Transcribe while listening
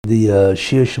the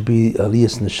shir should be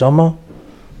Aliyas Neshama,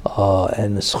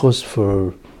 and the schus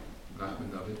for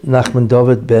Nachman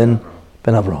David ben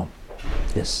Avraham.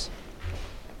 Yes.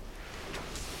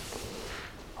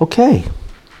 Okay.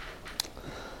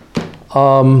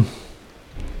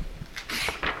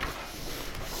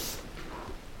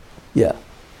 Yeah.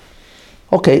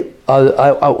 Okay.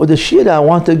 The shir that I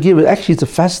want to give, actually it's a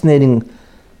fascinating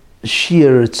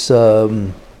shir. It's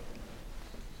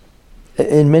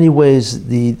in many ways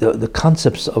the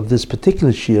concepts of this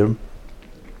particular shir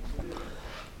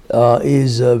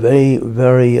is very,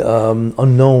 very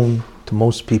unknown to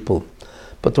most people.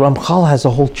 But the Ramchal has a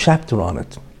whole chapter on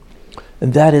it.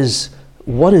 And that is,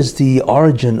 what is the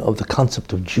origin of the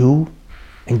concept of Jew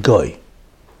and Goy?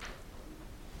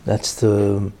 That's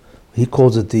he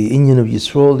calls it the Inyan of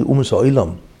Yisrael, the Umas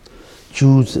Ha'olam.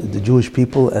 Jews, the Jewish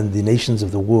people, and the nations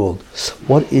of the world.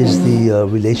 What is the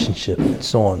relationship, and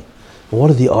so on? And what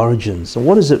are the origins? And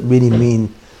what does it really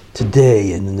mean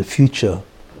today and in the future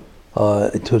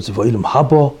in terms of Olam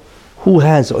Haba? Who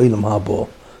has Olam Haba?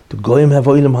 Do Goyim have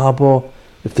Olam Haba?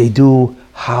 If they do,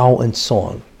 how, and so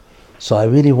on. So I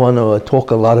really want to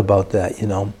talk a lot about that,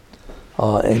 and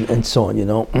so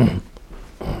on,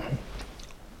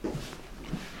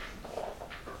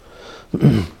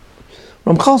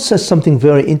 Ramchal says something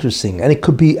very interesting, and it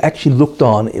could be actually looked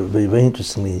on very, very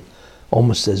interestingly,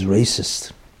 almost as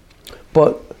racist.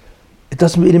 But it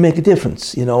doesn't really make a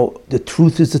difference, The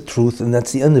truth is the truth, and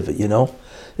that's the end of it,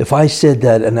 If I said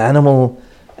that an animal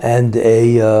and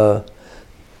a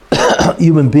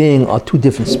human being are two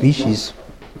different species,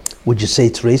 would you say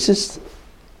it's racist?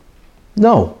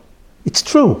 No, it's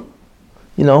true.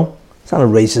 It's not a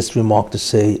racist remark to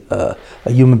say a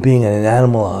human being and an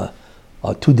animal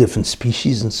are two different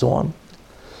species and so on.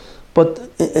 But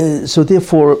so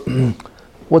therefore,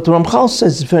 what the Ramchal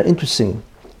says is very interesting.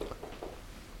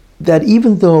 That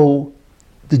even though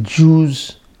the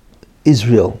Jews,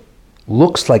 Israel,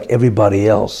 looks like everybody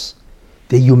else,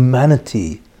 their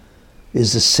humanity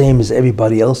is the same as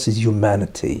everybody else's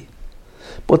humanity.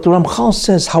 But the Ramchal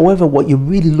says, however, what you're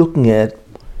really looking at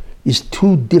is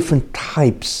two different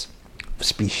types of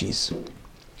species,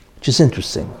 which is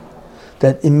interesting.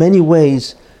 That in many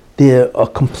ways, they are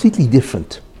completely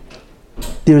different.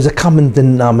 There is a common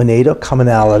denominator,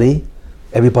 commonality.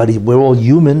 Everybody, we're all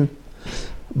human.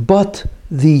 But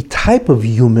the type of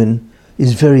human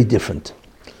is very different.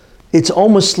 It's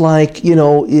almost like,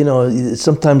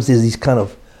 sometimes there's these kind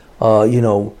of,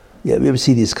 you ever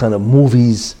see these kind of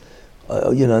movies,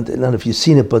 I don't know if you've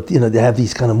seen it, but, they have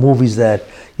these kind of movies that,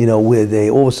 where they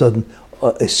all of a sudden,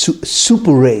 a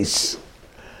super race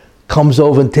comes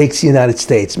over and takes the United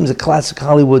States. It's a classic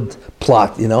Hollywood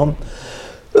plot, And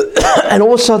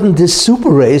all of a sudden, this super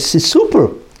race is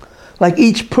super. Like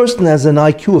each person has an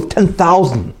IQ of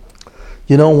 10,000.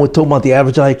 When we're talking about the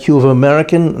average IQ of an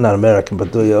American, not American,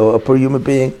 but a per human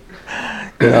being.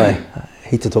 I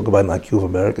hate to talk about an IQ of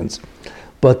Americans.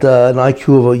 But an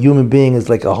IQ of a human being is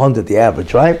like 100, the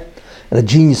average, right? And a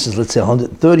genius is, let's say,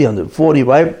 130, 140,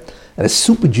 right? And a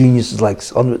super genius is like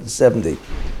 170,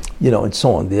 and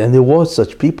so on. And there were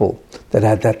such people that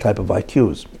had that type of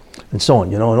IQs, and so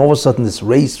on, And all of a sudden, this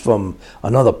race from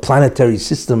another planetary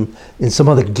system in some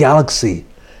other galaxy,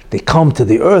 they come to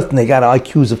the Earth and they got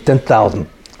IQs of 10,000,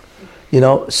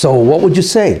 So what would you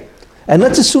say? And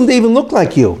let's assume they even look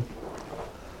like you.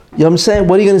 You know what I'm saying?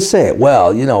 What are you going to say?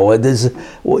 Well,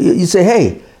 you say,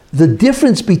 hey, the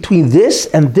difference between this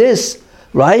and this,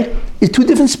 right, is two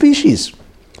different species.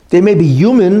 They may be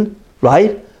human,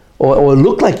 right, or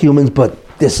look like humans, but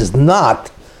this is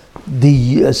not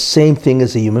the same thing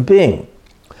as a human being.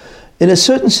 In a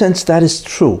certain sense, that is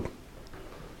true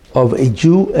of a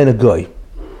Jew and a Goy.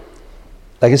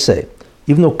 Like I say,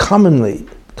 even though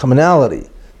commonality,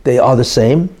 they are the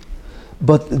same,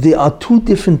 but they are two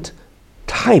different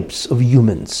types of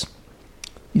humans,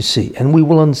 you see, and we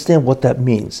will understand what that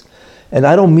means. And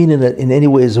I don't mean it in any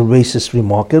way as a racist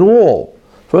remark at all.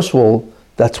 First of all,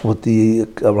 that's what the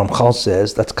Ramchal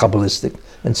says, that's Kabbalistic,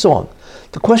 and so on.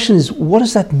 The question is, what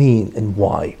does that mean and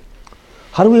why?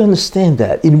 How do we understand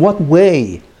that? In what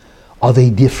way are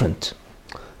they different,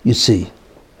 you see?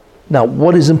 Now,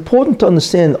 what is important to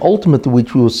understand, ultimately,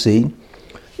 which we will see,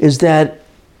 is that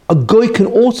a Goy can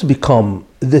also become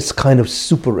this kind of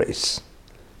super race.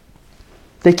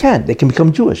 They can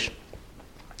become Jewish.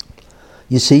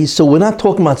 You see, so we're not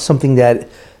talking about something that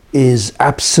is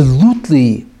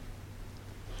absolutely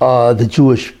the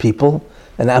Jewish people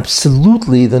and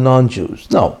absolutely the non-Jews.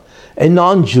 No, a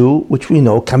non-Jew, which we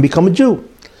know, can become a Jew.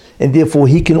 And therefore,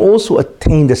 he can also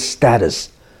attain the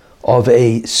status of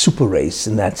a super race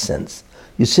in that sense.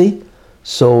 You see?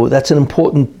 So that's an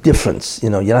important difference.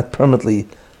 You're not permanently,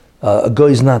 a guy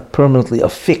is not permanently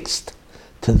affixed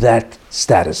to that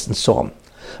status and so on.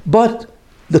 But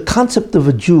the concept of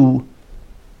a Jew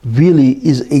really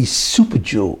is a super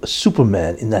Jew, a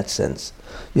Superman in that sense.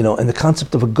 And the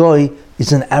concept of a guy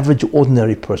is an average,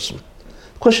 ordinary person.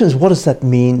 The question is, what does that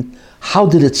mean? How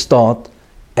did it start?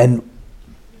 And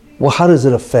how does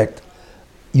it affect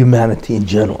humanity in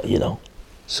general,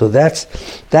 So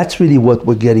that's really what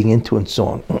we're getting into and so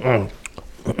on.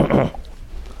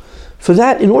 For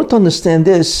that, in order to understand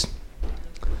this,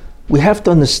 we have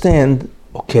to understand,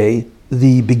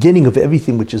 the beginning of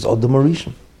everything, which is Adam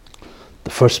Harishon, the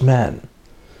first man.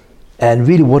 And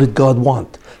really, what did God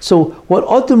want? So what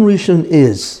Adam Harishon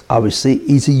is, obviously,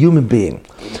 he's a human being.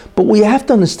 But what you have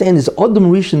to understand is Adam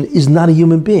Harishon is not a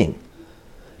human being.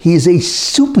 He is a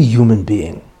superhuman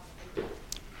being.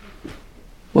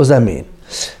 What does that mean?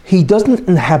 He doesn't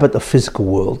inhabit a physical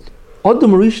world.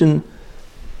 Adam Harishon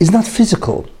is not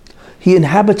physical. He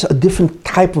inhabits a different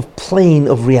type of plane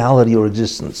of reality or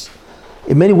existence.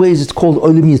 In many ways, it's called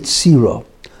Olam Yetzirah.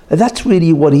 And that's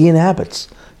really what he inhabits,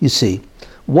 you see.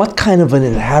 What kind of an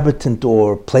inhabitant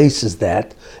or place is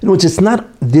that? In other words, it's not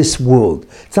this world.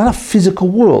 It's not a physical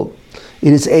world.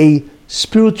 It is a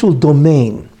spiritual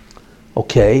domain,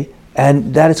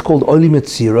 And that is called Olam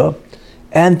Yetzirah.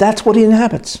 And that's what he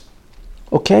inhabits,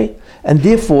 And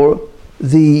therefore,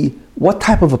 what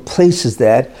type of a place is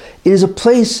that? It is a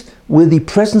place where the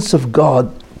presence of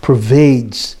God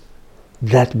pervades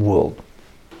that world.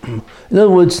 In other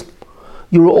words,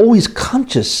 you're always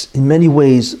conscious in many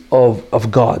ways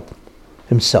of God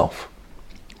himself.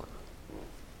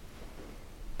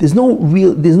 There's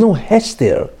no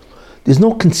hester. There's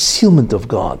no concealment of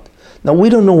God. Now, we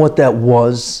don't know what that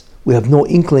was. We have no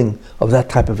inkling of that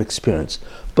type of experience.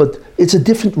 But it's a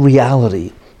different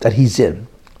reality that he's in.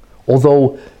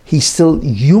 Although he's still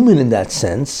human in that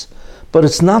sense, but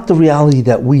it's not the reality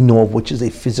that we know of, which is a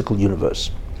physical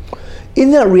universe.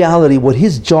 In that reality, what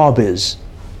his job is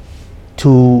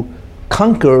to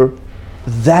conquer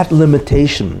that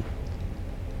limitation,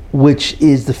 which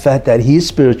is the fact that he is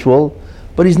spiritual,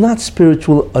 but he's not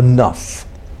spiritual enough.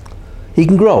 He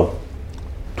can grow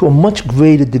to a much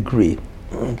greater degree.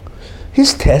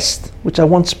 His test, which I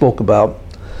once spoke about,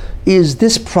 is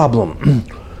this problem.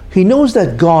 He knows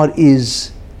that God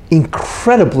is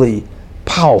incredibly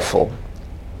powerful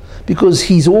because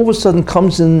he's all of a sudden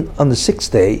comes in on the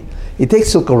sixth day, he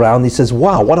takes a look around, he says,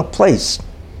 wow, what a place.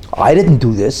 I didn't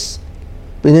do this.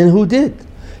 But then who did?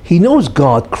 He knows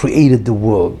God created the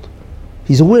world.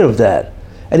 He's aware of that.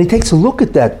 And he takes a look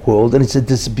at that world and he said,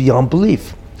 this is beyond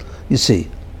belief. You see.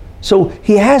 So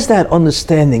he has that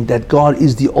understanding that God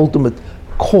is the ultimate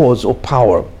cause or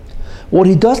power. What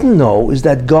he doesn't know is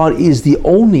that God is the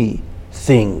only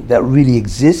thing that really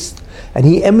exists, and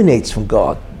he emanates from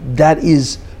God. That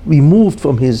is removed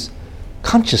from his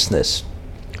consciousness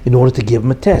in order to give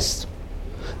him a test.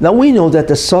 Now we know that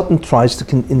the Satan tries to,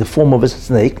 in the form of a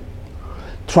snake,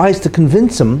 tries to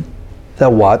convince him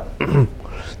that what?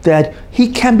 That he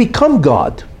can become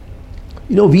God.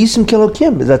 V'yisim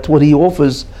kelokim, that's what he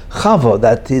offers Chava,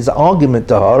 that his argument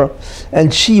to her,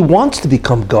 and she wants to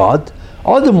become God.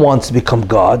 Adam wants to become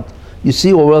God, you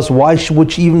see, or else why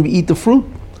would she even eat the fruit?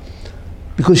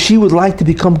 Because she would like to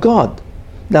become God.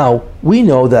 Now, we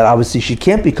know that obviously she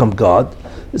can't become God.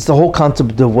 It's the whole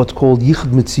concept of what's called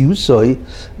Yichud Mitziyusoi,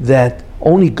 that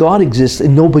only God exists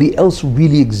and nobody else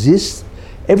really exists.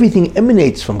 Everything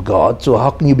emanates from God, so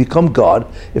how can you become God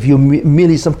if you're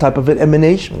merely some type of an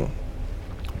emanation?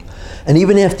 And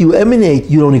even after you emanate,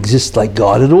 you don't exist like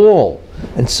God at all,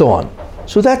 and so on.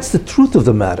 So that's the truth of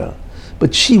the matter.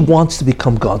 But she wants to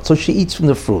become God, so she eats from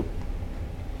the fruit.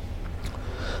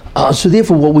 So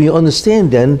therefore, what we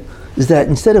understand then is that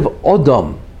instead of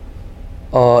Adam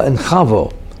and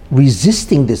Chava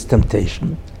resisting this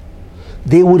temptation,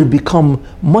 they would have become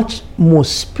much more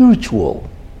spiritual.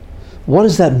 What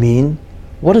does that mean?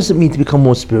 What does it mean to become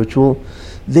more spiritual?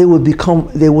 They would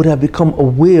have become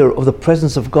aware of the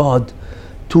presence of God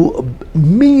to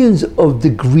millions of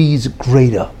degrees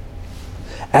greater.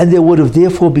 And they would have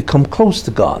therefore become close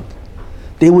to God.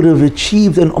 They would have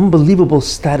achieved an unbelievable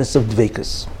status of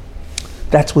dvekus.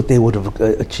 That's what they would have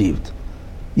achieved,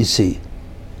 you see.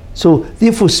 So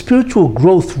therefore spiritual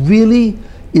growth really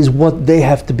is what they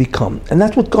have to become. And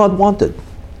that's what God wanted.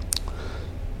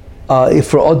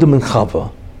 For Adam and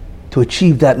Chava to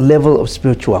achieve that level of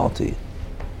spirituality.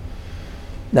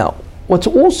 Now, what's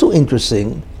also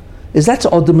interesting is that's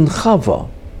Adam and Chava.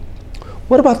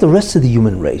 What about the rest of the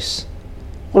human race?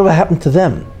 Whatever happened to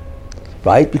them?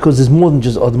 Right? Because there's more than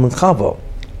just Adam and Chava.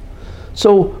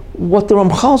 So what the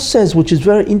Ramchal says, which is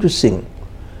very interesting,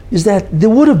 is that there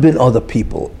would have been other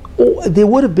people, or there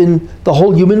would have been the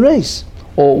whole human race,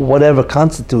 or whatever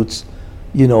constitutes,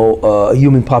 a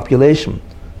human population,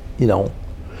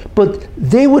 But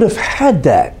they would have had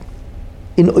that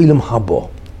in Olam Haba.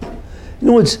 In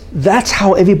other words, that's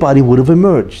how everybody would have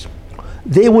emerged.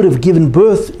 They would have given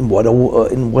birth in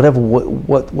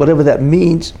whatever that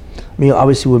means. I mean,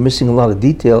 obviously we're missing a lot of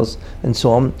details and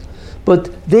so on,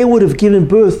 but they would have given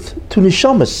birth to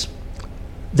neshamas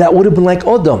that would have been like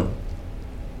Adam.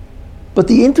 But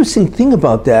the interesting thing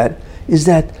about that is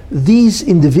that these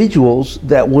individuals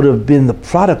that would have been the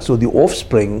products or the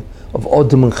offspring of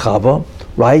Adam and Chava,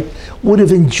 right, would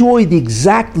have enjoyed the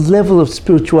exact level of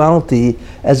spirituality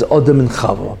as Adam and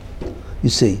Chava, you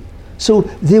see. So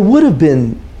there would have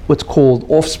been what's called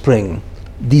offspring,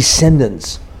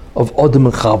 descendants of Adam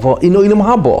and Chava in Olam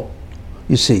Haba,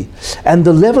 you see. And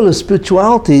the level of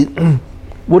spirituality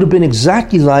would have been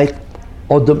exactly like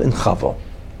Adam and Chava.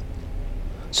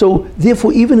 So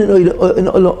therefore, even in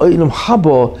Olam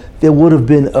Haba, there would have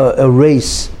been a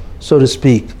race, so to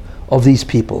speak, of these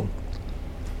people,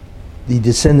 the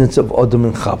descendants of Adam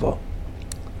and Chava.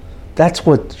 That's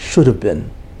what should have been.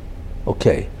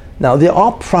 Okay. Now there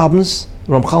are problems.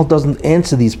 Ramchal doesn't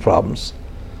answer these problems.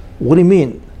 What do you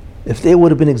mean? If they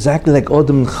would have been exactly like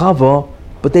Adam and Chava,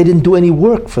 but they didn't do any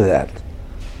work for that.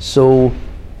 So,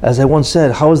 as I once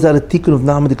said, how is that a tikkun of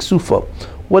Na'amid Ksufa?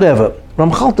 Whatever.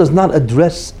 Ramchal does not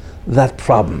address that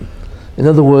problem. In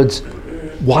other words,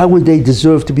 why would they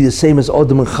deserve to be the same as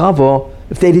Adam and Chava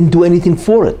if they didn't do anything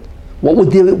for it? What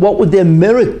would their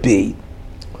merit be,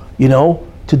 to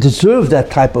deserve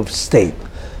that type of state?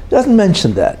 He doesn't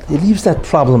mention that. He leaves that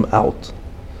problem out.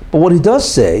 But what he does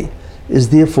say is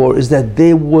that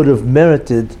they would have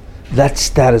merited that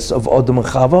status of Adam and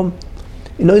Chava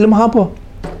in Olam Haba.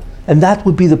 And that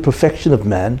would be the perfection of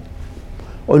man.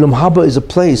 Olam Haba is a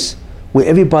place where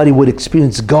everybody would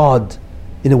experience God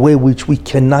in a way which we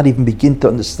cannot even begin to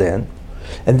understand.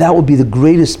 And that would be the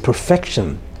greatest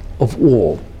perfection of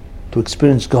all, to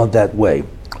experience God that way.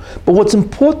 But what's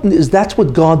important is that's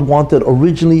what God wanted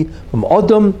originally from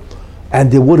Adam,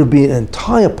 and there would have been an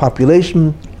entire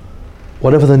population,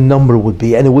 whatever the number would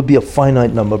be, and it would be a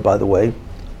finite number, by the way,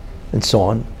 and so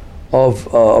on,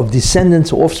 of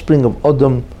descendants, offspring of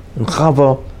Adam and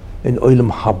Chava in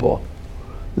Olam Haba.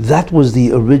 That was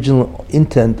the original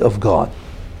intent of God.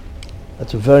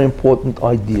 That's a very important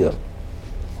idea.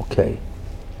 Okay.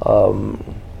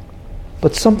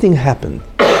 But something happened.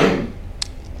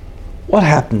 What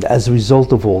happened as a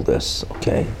result of all this?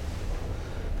 Okay.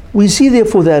 We see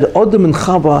therefore that Adam and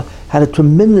Chava had a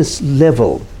tremendous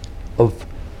level of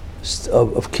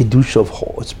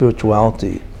kedusha, of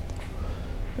spirituality.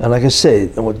 And like I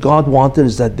said, and what God wanted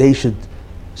is that they should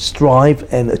strive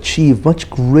and achieve much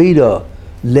greater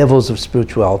levels of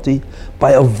spirituality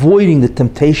by avoiding the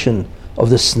temptation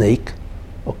of the snake,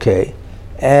 okay?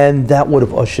 And that would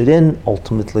have ushered in,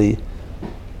 ultimately,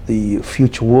 the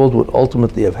future world would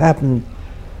ultimately have happened,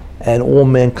 and all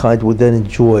mankind would then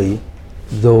enjoy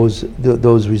those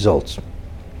results.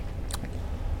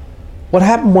 What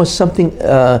happened was something,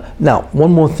 now,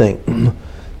 one more thing,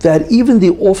 that even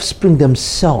the offspring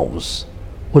themselves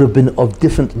would have been of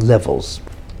different levels.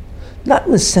 Not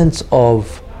in the sense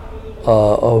of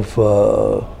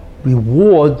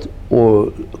reward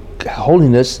or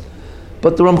holiness,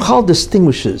 but the Ramchal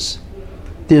distinguishes.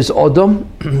 There's Adam,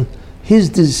 his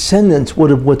descendants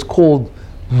would have what's called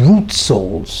root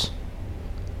souls.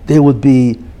 They would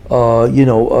be,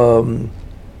 the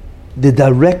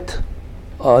direct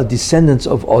descendants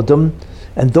of Adam,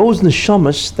 and those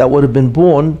neshamas that would have been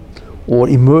born or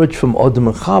emerged from Adam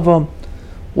and Chava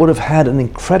would have had an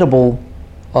incredible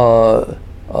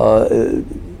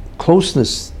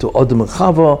closeness to Adam and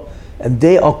Chava, and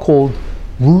they are called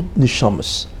root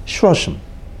neshamas, shrashim.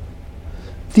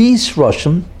 These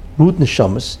shrashim, root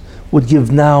neshamas, would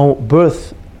give now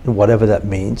birth, in whatever that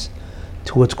means,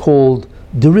 to what's called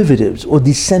derivatives or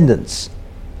descendants.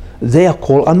 They are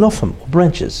called anofim, or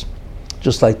branches.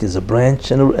 Just like there's a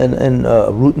branch and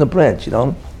a root and a branch,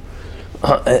 and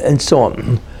so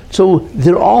on. So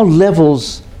there are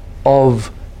levels of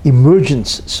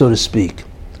emergence, so to speak.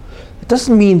 It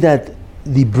doesn't mean that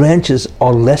the branches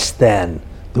are less than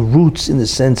the roots in the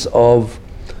sense of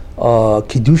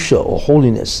kedusha or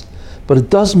holiness, but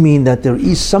it does mean that there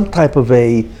is some type of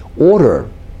a order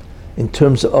in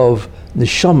terms of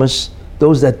neshamas,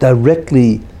 those that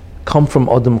directly come from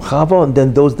Adam Chava, and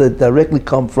then those that directly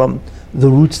come from the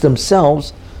roots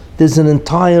themselves. There's an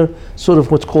entire sort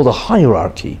of what's called a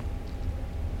hierarchy.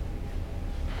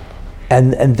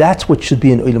 And that's what should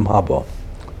be in Olam Haba.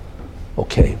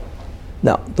 Okay.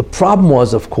 Now, the problem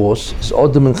was, of course, is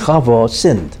Adam and Chava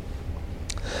sinned.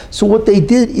 So what they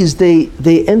did is they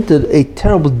entered a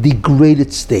terrible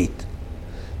degraded state.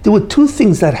 There were two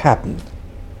things that happened,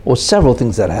 or several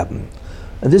things that happened.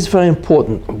 And this is very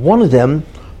important. One of them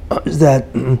is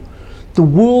that the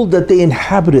world that they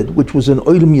inhabited, which was an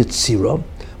Olam Yetzirah,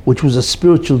 which was a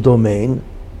spiritual domain,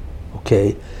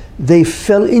 okay, they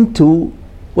fell into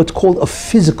what's called a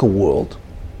physical world.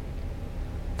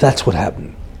 That's what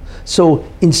happened. So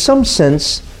in some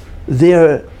sense,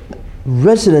 their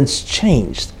residence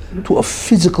changed to a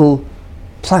physical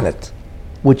planet,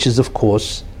 which is of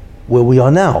course where we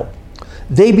are now.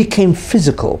 They became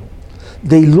physical.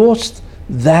 They lost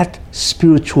that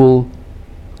spiritual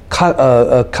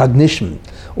cognition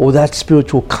or that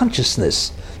spiritual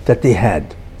consciousness that they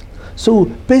had. So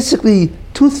basically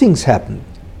two things happened.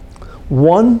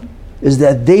 One is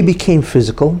that they became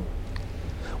physical,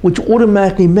 which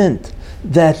automatically meant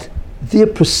that their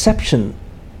perception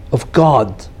of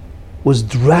God was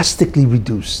drastically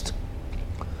reduced.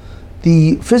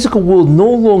 The physical world no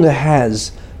longer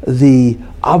has the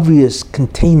obvious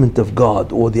containment of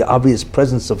God or the obvious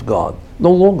presence of God.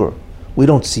 No longer. We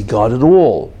don't see God at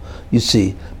all, you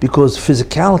see, because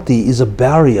physicality is a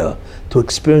barrier to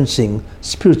experiencing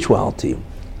spirituality.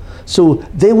 So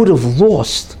they would have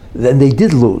lost, and they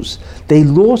did lose, they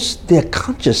lost their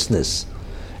consciousness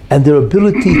and their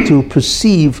ability to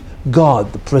perceive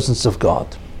God, the presence of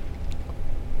God.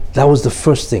 That was the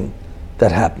first thing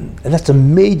that happened. And that's a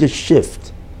major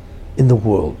shift in the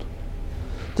world.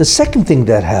 The second thing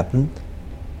that happened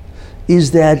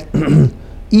is that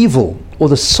evil, or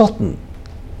the Satan,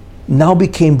 now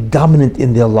became dominant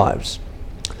in their lives.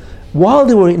 While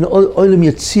they were in Olam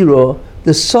Yetzirah,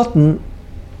 the Satan,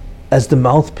 as the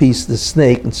mouthpiece, the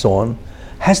snake and so on,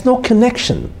 has no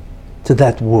connection to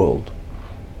that world.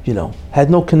 Had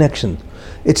no connection.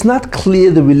 It's not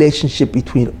clear the relationship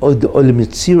between the Olam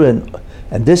Yetzirah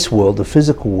and this world, the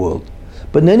physical world.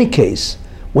 But in any case,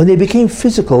 when they became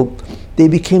physical, they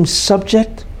became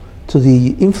subject to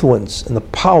the influence and the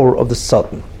power of the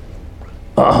Satan,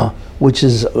 which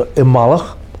is a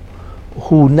Malach,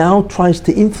 who now tries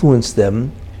to influence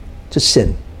them to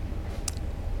sin.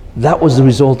 That was the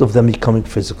result of them becoming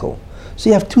physical. So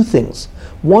you have two things.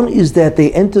 One is that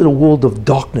they entered a world of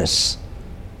darkness,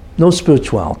 no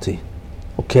spirituality,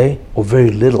 okay, or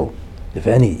very little, if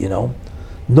any,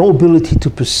 no ability to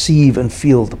perceive and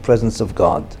feel the presence of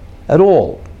God at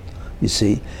all, you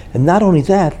see. And not only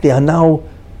that, they are now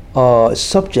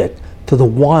subject to the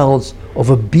wiles of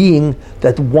a being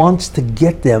that wants to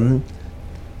get them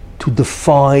to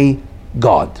defy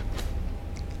God.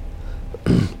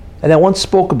 And I once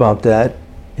spoke about that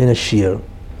in a shir.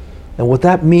 And what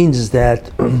that means is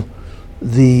that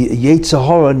the Yetzer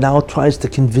Hara now tries to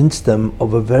convince them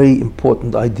of a very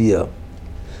important idea,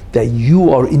 that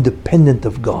you are independent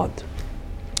of God.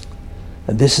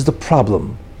 And this is the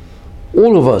problem.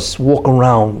 All of us walk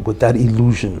around with that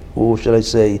illusion, or should I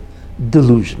say,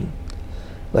 delusion.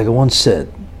 Like I once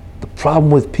said, the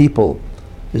problem with people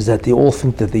is that they all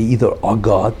think that they either are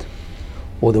God,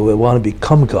 or they want to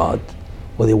become God,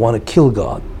 or they want to kill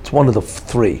God. It's one of the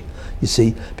three, you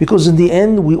see. Because in the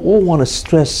end, we all want to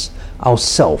stress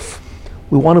ourselves.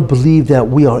 We want to believe that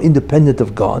we are independent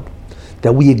of God,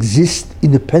 that we exist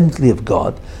independently of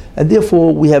God, and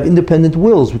therefore we have independent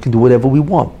wills. We can do whatever we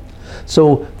want.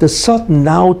 So the Satan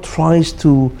now tries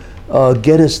to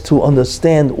get us to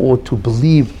understand or to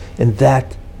believe in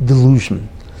that delusion,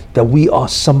 that we are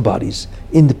somebody's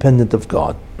independent of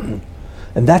God.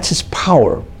 And that's his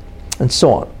power, and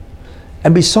so on.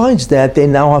 And besides that, they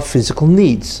now have physical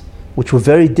needs, which were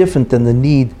very different than the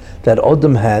need that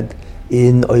Adam had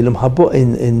in Olam Haba,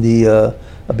 in the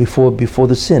before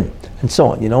the sin, and so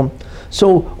on.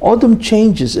 So Adam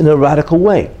changes in a radical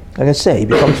way. Like I say, he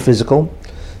becomes physical.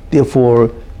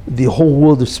 Therefore, the whole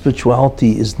world of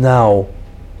spirituality is now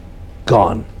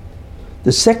gone.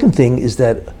 The second thing is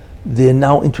that they're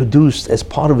now introduced as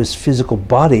part of his physical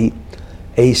body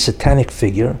a satanic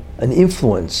figure, an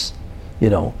influence,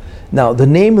 Now, the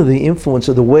name of the influence,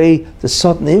 or the way the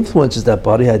Satan influences that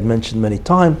body, I had mentioned many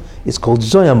times, is called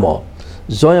Zoyama.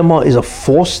 Zoyama is a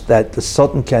force that the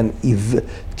Satan can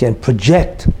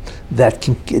project, that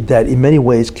in many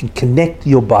ways can connect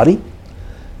your body,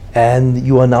 and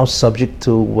you are now subject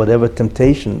to whatever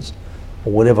temptations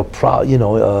or whatever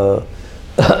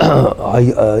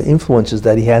influences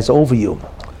that he has over you.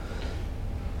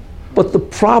 But the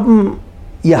problem,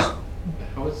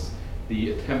 How is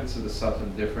the attempts of the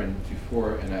Satan different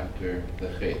before and after the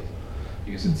Chet?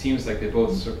 Because it seems like they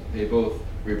both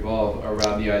revolve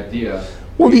around the idea.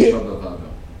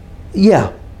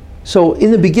 So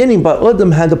in the beginning,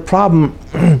 Adam had a problem.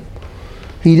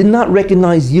 He did not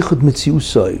recognize Yichud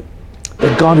Mitziusai.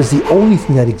 that God is the only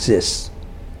thing that exists,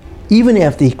 even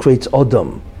after he creates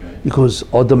Adam, because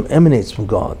Adam emanates from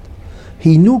God.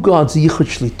 He knew God's yichud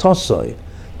shlitasai,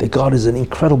 that God is an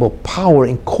incredible power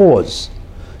and cause.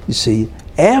 You see,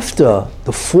 after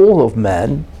the fall of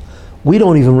man, we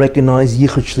don't even recognize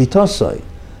yichud shlitasai.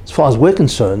 As far as we're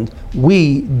concerned,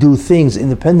 we do things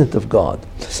independent of God.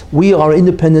 We are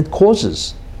independent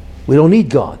causes. We don't need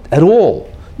God at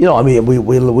all. You know, I mean,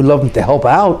 we love him to help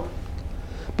out,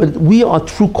 but we are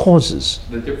true causes.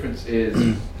 The difference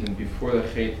is, before the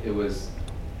Chet, it was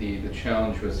the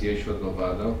challenge was Yeshua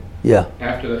Galvado. Yeah.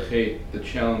 After the Chet, the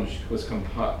challenge was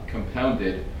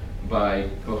compounded by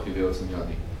Kochi Ve'otzim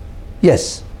Yadi.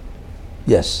 Yes.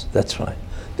 Yes, that's right.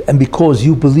 And because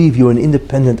you believe you're an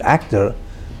independent actor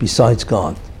besides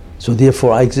God, so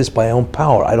therefore I exist by my own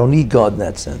power. I don't need God in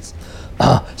that sense.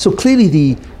 So clearly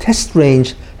the test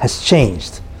range has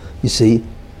changed, you see.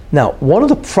 Now, one of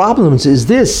the problems is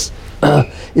this,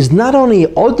 is not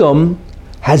only Adam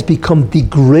has become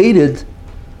degraded,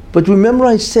 but remember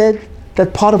I said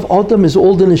that part of Adam is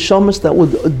all the neshamas that were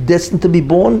destined to be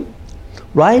born,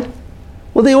 right?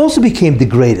 Well, they also became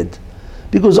degraded.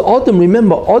 Because Adam,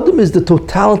 remember, Adam is the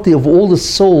totality of all the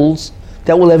souls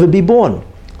that will ever be born.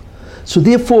 So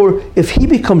therefore, if he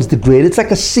becomes degraded, it's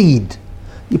like a seed.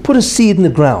 You put a seed in the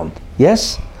ground,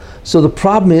 yes? So the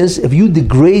problem is, if you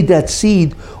degrade that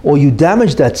seed or you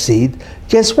damage that seed,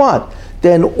 guess what?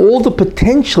 Then all the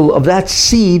potential of that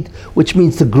seed, which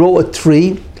means to grow a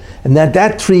tree, and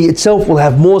that tree itself will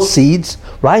have more seeds,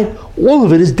 right? All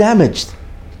of it is damaged,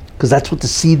 because that's what the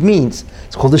seed means.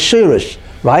 It's called the shirish,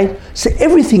 right? So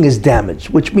everything is damaged,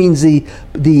 which means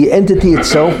the entity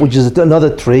itself, which is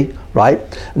another tree, right?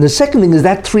 And the second thing is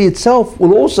that tree itself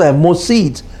will also have more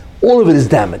seeds. All of it is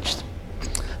damaged.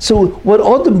 So what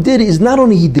Adam did is not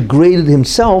only he degraded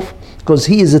himself, because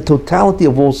he is the totality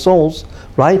of all souls,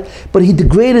 right? But he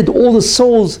degraded all the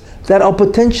souls that are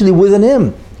potentially within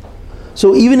him.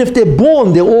 So even if they're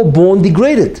all born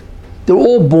degraded. They're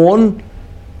all born,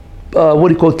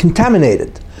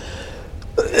 contaminated.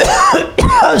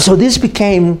 So this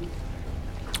became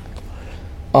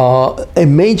a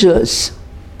major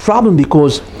problem,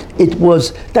 because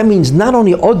that means not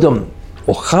only Adam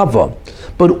or Chava,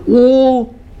 but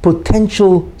all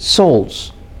potential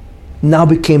souls now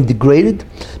became degraded,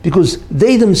 because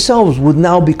they themselves would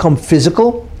now become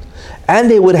physical, and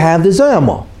they would have the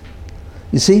Zayama.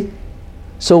 You see?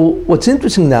 So what's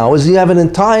interesting now is you have an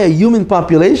entire human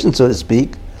population, so to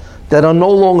speak, that are no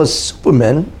longer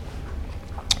supermen,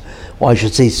 or I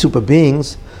should say super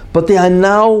beings, but they are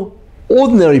now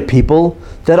ordinary people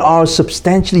that are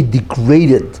substantially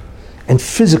degraded and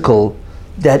physical,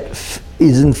 that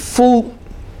is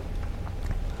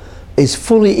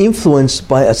fully influenced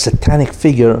by a satanic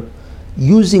figure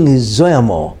using his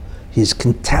zoyamo, his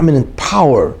contaminant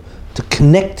power, to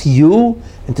connect to you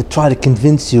and to try to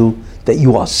convince you that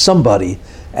you are somebody,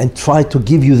 and try to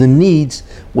give you the needs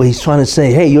where he's trying to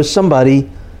say, hey, you're somebody,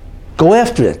 go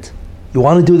after it. You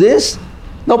want to do this?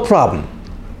 No problem.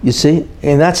 You see?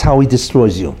 And that's how he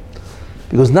destroys you.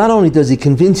 Because not only does he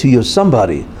convince you you're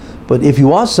somebody, but if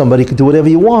you are somebody, you can do whatever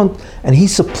you want, and he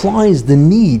supplies the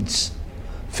needs,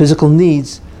 physical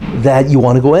needs, that you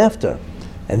want to go after.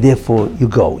 And therefore you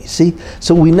go. You see?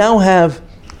 So we now have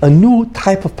a new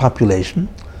type of population,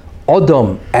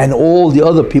 Adam and all the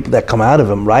other people that come out of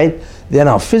him, right? They're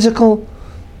now physical,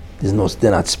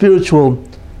 they're not spiritual,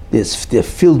 they're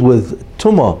filled with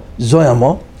Tuma,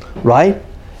 Zoyama, right?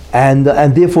 And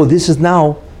therefore this is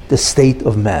now the state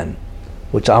of man,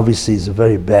 which obviously is a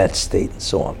very bad state and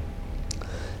so on.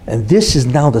 And this is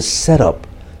now the setup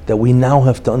that we now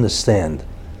have to understand.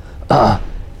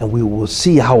 And we will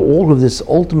see how all of this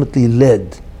ultimately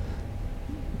led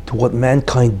to what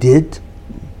mankind did.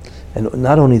 And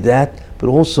not only that, but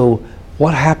also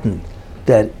what happened,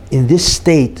 that in this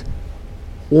state,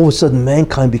 all of a sudden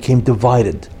mankind became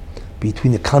divided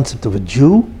between the concept of a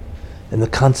Jew and the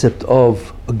concept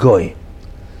of a Goy,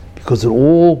 because it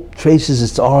all traces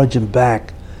its origin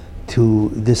back to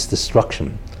this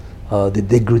destruction, the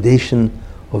degradation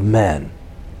of man.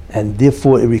 And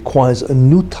therefore it requires a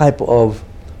new type of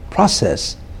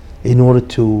process in order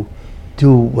to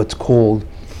do what's called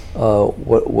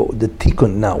what the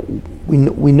tikkun. Now,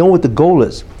 we know what the goal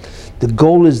is. The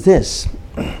goal is this.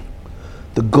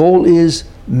 The goal is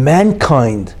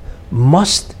mankind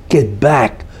must get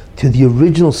back to the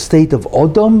original state of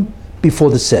Adam before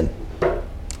the sin.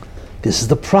 This is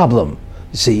the problem.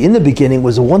 You see, in the beginning it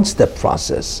was a one-step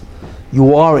process.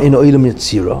 You are in Olam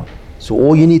Yetzirah, so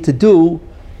all you need to do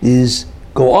is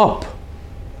go up.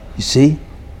 You see,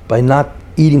 by not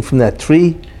eating from that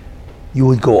tree, you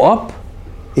would go up,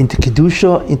 into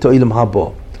Kedusha, into Olam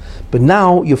Haba. But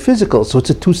now you're physical, so it's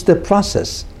a two-step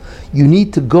process. You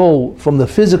need to go from the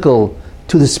physical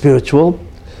to the spiritual,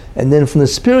 and then from the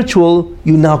spiritual,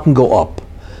 you now can go up.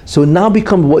 So it now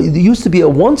becomes what used to be a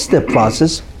one-step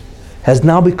process, has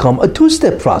now become a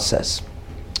two-step process.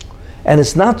 And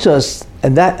it's not just,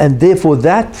 and therefore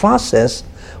that process,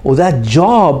 or that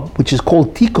job, which is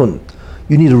called tikkun,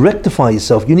 you need to rectify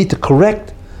yourself, you need to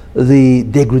correct the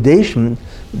degradation.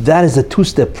 That is a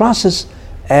two-step process,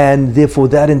 and therefore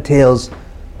that entails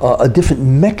a different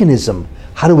mechanism.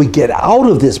 How do we get out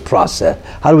of this process?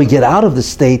 How do we get out of the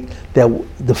state,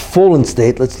 the fallen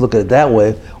state, let's look at it that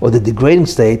way, or the degrading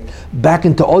state, back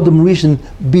into Adam Rishon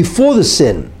before the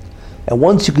sin? And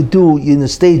once you could do in the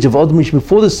stage of Adam Rishon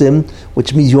before the sin,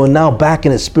 which means you are now back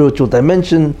in a spiritual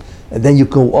dimension, and then you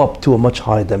go up to a much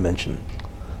higher dimension.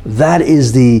 That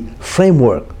is the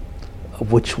framework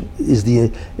of which is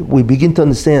we begin to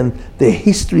understand the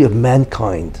history of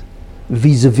mankind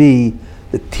vis-a-vis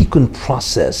the tikkun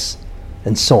process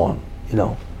and so on,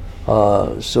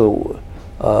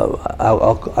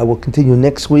 I will continue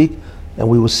next week, and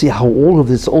we will see how all of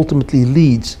this ultimately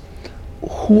leads.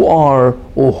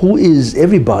 Who is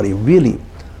everybody really?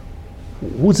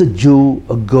 Who's a Jew,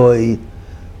 a Goy?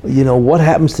 What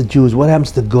happens to Jews? What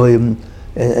happens to Goyim?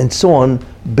 And so on,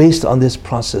 based on this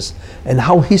process, and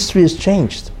how history has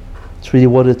changed. It's really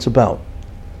what it's about.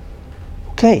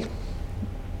 Okay.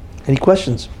 Any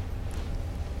questions?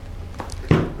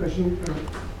 Question,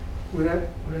 when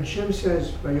Hashem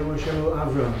says, Vayom Hashem el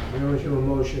Avram, Vayom Hashem el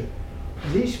Moshe,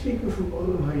 is he speaking from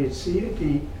Olam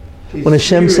HaYetzirah? When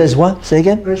Hashem says what? Say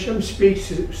again? When Hashem speaks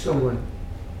to someone,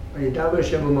 Vayadav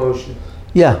Hashem el Moshe,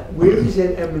 yeah. Where is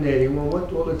that emanating? Well,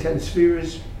 what all the 10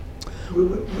 spheres?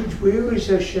 Where is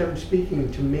Hashem speaking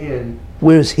to man?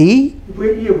 Where is He? Where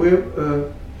is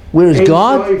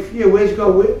God? Where's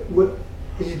God? Where,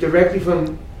 is it directly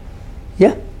from?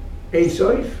 Yeah. Ein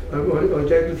Sof, or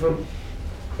directly from?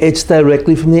 It's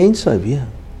directly from the Ein Sof, yeah.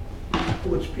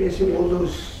 What's passing all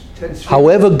those 10 spheres?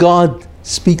 However God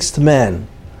speaks to man,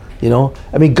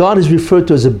 God is referred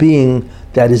to as a being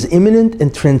that is immanent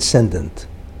and transcendent.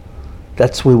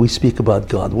 That's where we speak about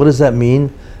God. What does that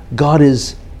mean? God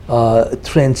is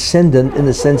transcendent in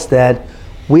the sense that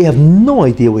we have no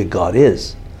idea where God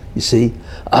is. You see,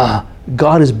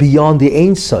 God is beyond the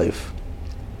Ein Sof,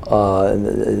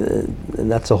 and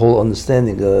that's a whole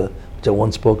understanding which I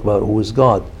once spoke about. Who is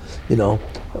God?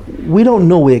 We don't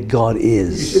know where God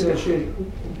is. You said that should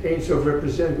Ein Sof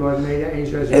represent God, made Ein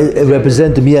Sof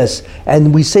represent Him, yes.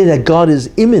 And we say that God is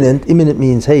immanent. Immanent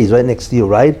means hey, He's right next to you,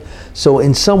 right? So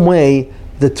in some way,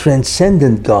 the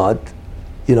transcendent God,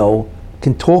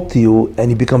 can talk to you,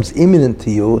 and He becomes immanent to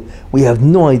you. We have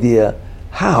no idea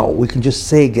how. We can just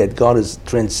say that God is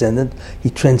transcendent.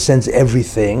 He transcends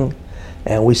everything.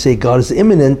 And we say God is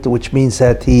immanent, which means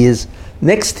that He is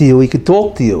next to you. He could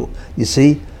talk to you. You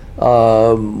see,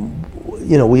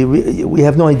 we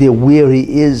have no idea where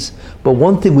He is. But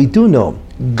one thing we do know: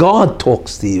 God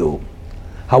talks to you.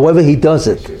 However He does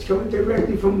it. It's coming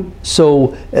directly from.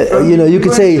 So you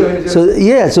could say so.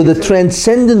 Yeah. So the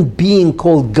transcendent being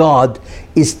called God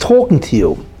is talking to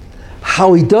you.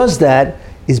 How He does that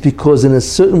is because in a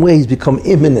certain way He's become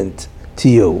immanent to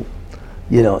you.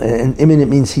 And immanent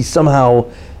means He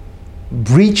somehow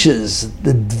breaches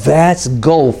the vast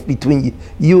gulf between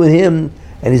you and Him,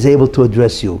 and He's able to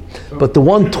address you. But the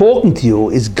one talking to you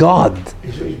is God,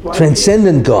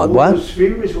 transcendent God. What? All the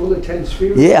spheres, all the 10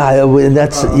 spheres. Yeah, and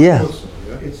that's yeah.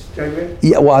 It's direct.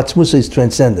 Yeah, well, Atzmusa is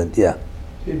transcendent. Yeah.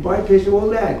 It bypasses all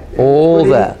that. All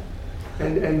that.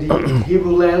 And the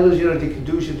Hebrew letters, the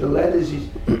Kedusha, the letters,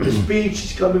 the speech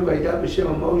is coming by Hashem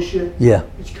Moshe. Yeah.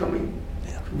 It's coming.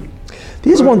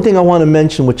 There's one thing I want to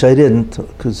mention, which I didn't,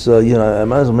 because I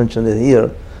might as well mention it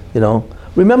here.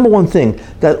 Remember one thing,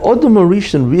 that Adam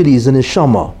Rishon really is a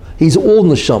neshama. He's all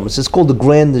neshamas. It's called the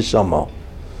grand neshama.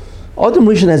 Adam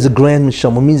Rishon has a grand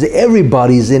neshama, means that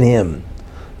everybody is in him.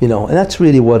 And that's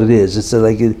really what it is. It's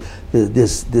like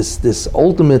this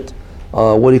ultimate,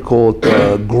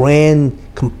 grand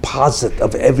composite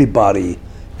of everybody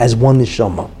as one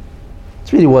neshama.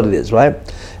 It's really what it is, right?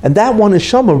 And that one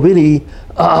neshama really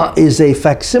is a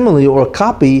facsimile or a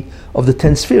copy of the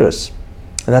 10 spheres.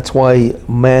 And that's why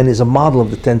man is a model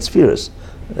of the 10 spheres.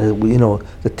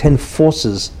 The 10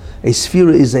 forces. A sphere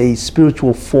is a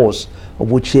spiritual force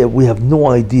of which we have no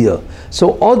idea. So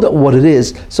what it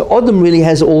is, so Adam really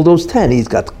has all those 10. He's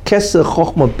got Kesed,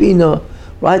 Chochmah, Bina,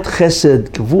 right? Chesed,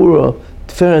 Gevura,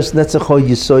 Tiferes, Netzach,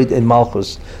 Yesod, and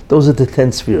Malchus. Those are the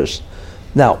 10 spheres.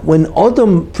 Now, when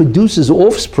Adam produces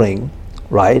offspring,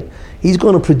 right, he's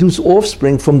going to produce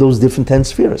offspring from those different 10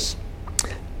 spheres.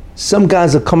 Some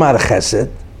guys will come out of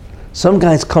chesed. Some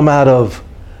guys come out of,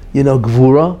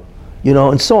 gvura,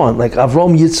 and so on. Like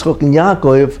Avram, Yitzchak, and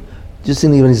Yaakov, just to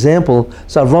give an example.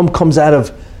 So Avram comes out of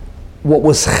what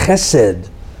was chesed.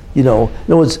 In other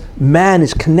words, man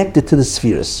is connected to the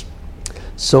spheres.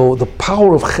 So the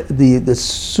power of the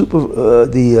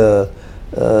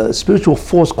spiritual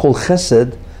force called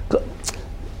chesed,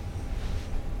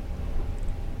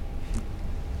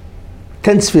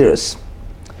 10 spheres.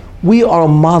 We are a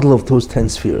model of those 10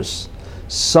 spheres.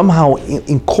 Somehow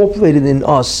incorporated in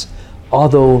us are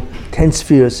those 10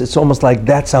 spheres. It's almost like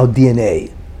that's our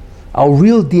DNA. Our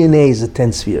real DNA is the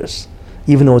 10 spheres,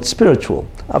 even though it's spiritual.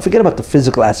 Now forget about the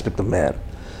physical aspect of man.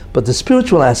 But the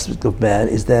spiritual aspect of man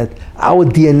is that our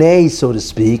DNA, so to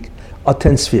speak, are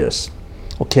 10 spheres.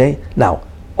 Okay? Now,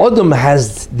 Adam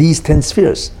has these 10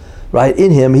 spheres, right? In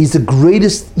him, he's the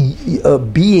greatest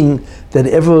being that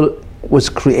ever was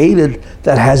created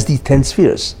that has these 10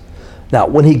 spheres. Now,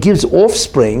 when he gives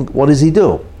offspring, what does he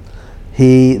do?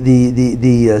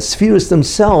 The spheres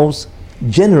themselves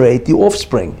generate the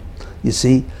offspring, you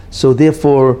see? So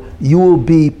therefore, you will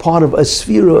be part of a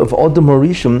sphere of Adam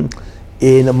Harishon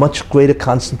in a much greater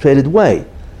concentrated way,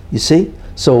 you see?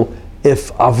 So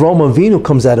if Avram Avinu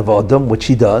comes out of Adam, which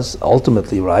he does,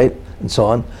 ultimately, right, and so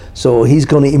on, so he's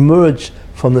going to emerge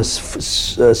from the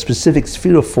specific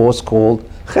sphere of force called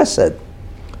Chesed.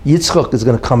 Yitzchak is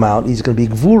going to come out, he's going to be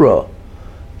Gvura,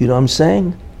 you know what I'm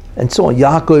saying? And so on.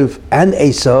 Yaakov and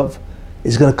Esav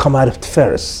is going to come out of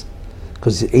Tiferes,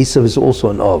 because Esav is also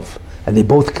an Av, and they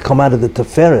both come out of the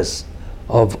Tiferes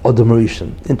of Adam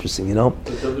Harishon. Interesting, But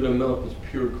David HaMelech was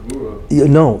pure Gvura.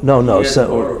 No. He had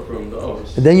Torah from the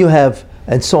Avos. And then you have,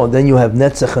 and so on. Then you have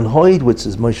Netzach and Hoid, which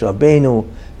is Moshe Rabbeinu,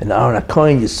 and Aaron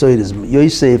HaKohen. Yesod is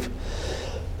Yosef,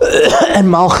 and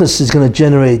Malchus is going to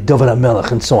generate David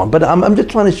HaMelech, and so on. But I'm just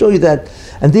trying to show you that,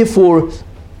 and therefore,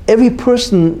 every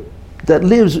person that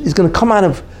lives is going to come out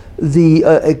of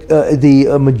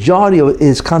the majority of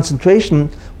his concentration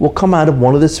will come out of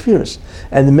one of the spheres.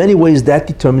 And in many ways that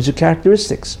determines your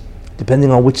characteristics, depending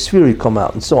on which sphere you come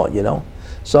out and so on,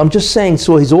 So I'm just saying,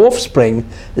 so his offspring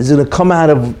is going to come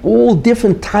out of all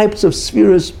different types of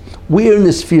spheres, where in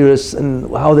the spheres and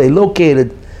how they're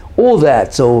located, all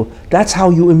that. So that's how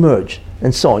you emerge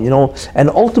and so on, And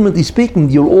ultimately speaking,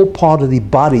 you're all part of the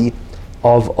body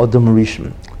of Adam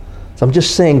Harishon. So I'm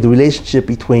just saying the relationship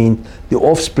between the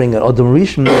offspring and Adam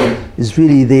Harishon is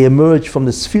really they emerge from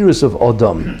the spheres of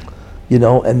Adam,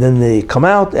 and then they come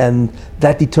out, and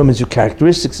that determines your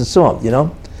characteristics and so on,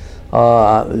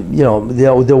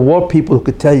 there were people who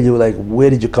could tell you, like, where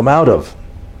did you come out of?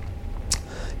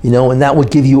 And that would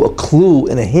give you a clue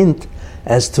and a hint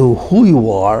as to who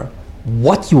you are,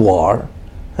 what you are,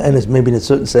 and it's maybe in a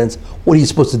certain sense, what are you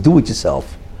supposed to do with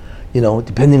yourself,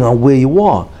 depending on where you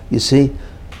are, you see?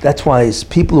 That's why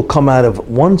people who come out of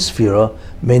one sphere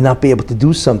may not be able to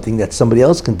do something that somebody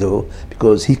else can do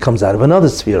because he comes out of another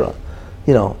sphere.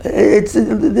 This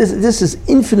is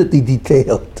infinitely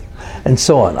detailed and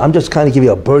so on. I'm just kind of giving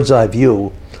you a bird's eye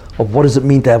view of what does it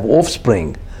mean to have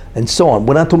offspring and so on.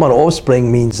 We're not talking about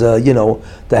offspring means, to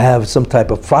have some type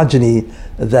of progeny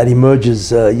that emerges,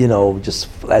 just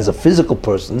as a physical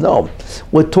person. No,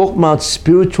 we're talking about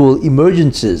spiritual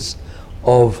emergences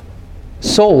of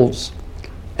souls,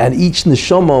 and each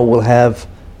neshama will have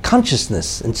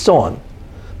consciousness and so on.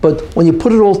 But when you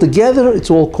put it all together, it's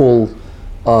all called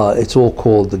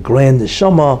the grand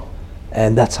neshama,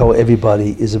 and that's how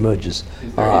everybody emerges.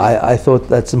 I thought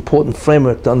that's important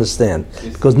framework to understand,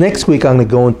 because next week I'm going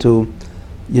to go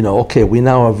into, we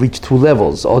now have reached two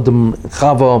levels, Adam and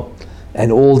Chava,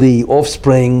 and all the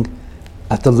offspring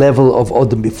at the level of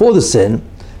Adam before the sin.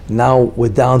 Now we're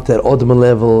down to that Adam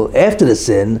level after the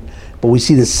sin, but we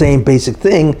see the same basic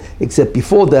thing, except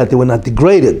before that they were not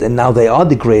degraded, and now they are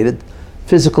degraded,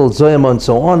 physical, zoyama, and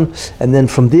so on. And then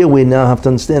from there we now have to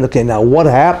understand, okay, now what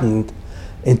happened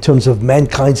in terms of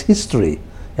mankind's history?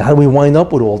 How do we wind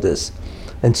up with all this?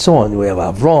 And so on. We have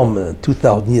Avram,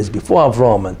 2,000 years before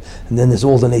Avram, and then there's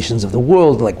all the nations of the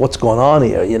world, like what's going on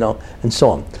here, and so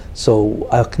on. So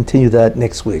I'll continue that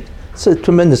next week. It's a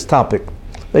tremendous topic,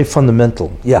 very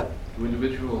fundamental, yeah. Do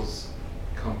individuals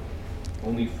come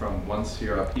only from one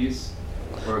sphere apiece,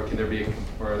 or can there be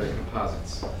or are there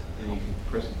composites? Any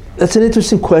person? That's an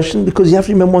interesting question, because you have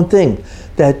to remember one thing,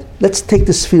 that let's take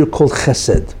the sphere called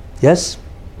Chesed, yes?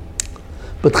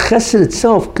 But Chesed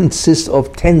itself consists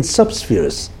of 10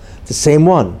 subspheres, the same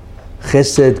one,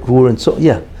 Chesed, Gvur, and so,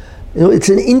 yeah. It's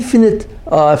an infinite,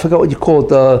 I forgot what you call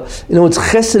it, it's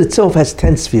Chesed itself has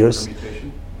 10 spheres.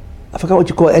 Commutation? I forgot what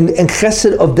you call it, and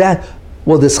Chesed of that,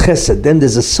 well, there's Chesed, then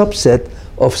there's a subset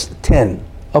of 10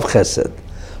 of Chesed.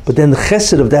 But then the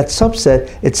chesed of that subset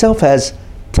itself has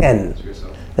 10. To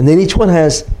yourself. And then each one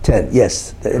has 10,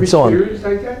 yes, and so on. Every sphere is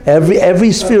like that?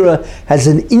 Every sphere has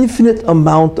an infinite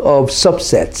amount of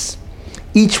subsets,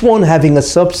 each one having a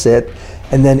subset,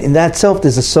 and then in that self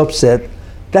there's a subset.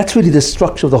 That's really the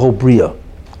structure of the whole Bria.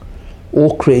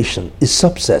 All creation is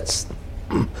subsets.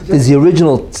 There's the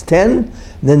original 10, and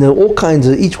then there are all kinds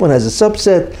of, each one has a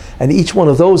subset, and each one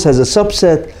of those has a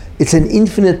subset. It's an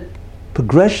infinite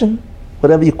progression,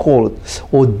 whatever you call it,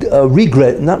 or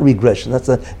not regression, that's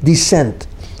a descent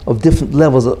of different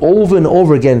levels over and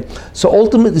over again. So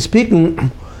ultimately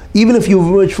speaking, even if you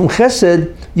emerge from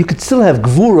chesed, you could still have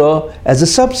gvura as a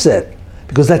subset,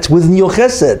 because that's within your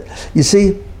chesed. You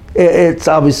see, it's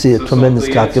obviously a tremendous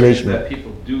the answer calculation. is that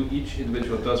people do, each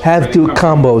individual does Have already to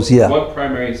come from combos, yeah. one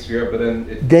primary sphere, but then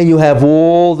it Then you have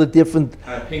all the different,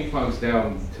 kind of ping pongs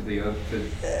down to the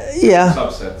yeah,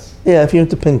 subsets. yeah. If you're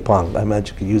into ping pong, I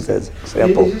imagine you could use that as an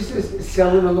example. Is this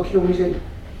Selim Elokim, we say,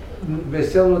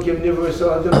 Selim Elokim,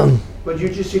 Universal Adam, what you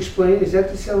just explained, is that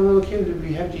the Selim Elokim, that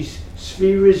we have these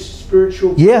spheres,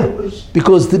 spiritual Yeah, powers?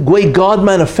 because the way God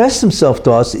manifests Himself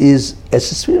to us is as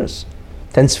the spheres,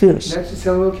 10 spheres. That's the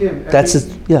Selim Elokim. That's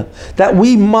it. Yeah, that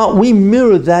we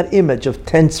mirror that image of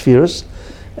 10 spheres,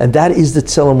 and that is the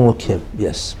Tzelem Elokim.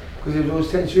 Yes, Because if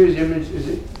those 10 spheres, the image is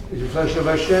a reflection of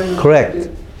Hashem. Correct.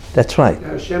 That's right.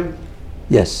 Hashem.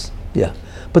 Yes, yeah.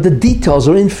 But the details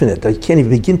are infinite. I can't even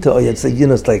begin to. It's like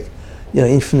it's like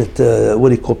infinite. What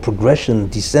do you call progression,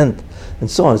 descent,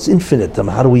 and so on. It's infinite.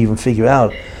 How do we even figure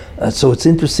out? So it's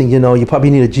interesting. You probably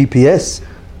need a GPS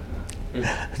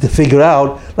to figure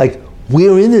out like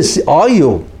where in this are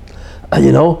you.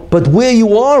 But where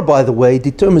you are, by the way,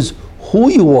 determines who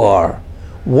you are,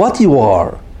 what you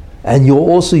are, and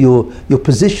your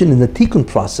position in the tikkun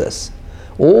process.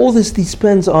 All this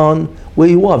depends on where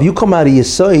you are. If you come out of your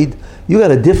side, you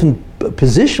got a different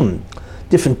position,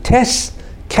 different tests,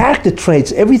 character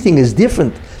traits. Everything is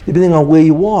different depending on where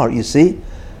you are. You see,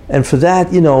 and for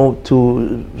that,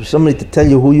 to somebody to tell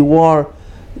you who you are,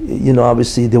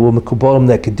 obviously there were Mekubalim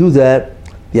that could do that.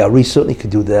 The Ari certainly could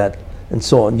do that, and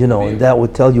so on. And that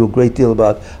would tell you a great deal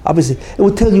about. Obviously, it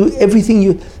would tell you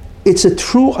everything. It's a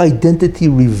true identity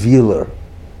revealer.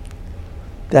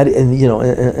 That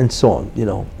and so on.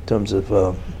 In terms of.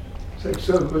 For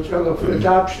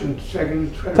adoption,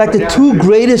 second. In fact, the two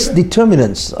greatest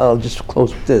determinants. I'll just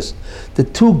close with this: the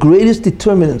two greatest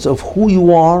determinants of who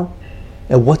you are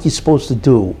and what you're supposed to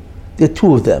do. There are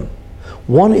two of them.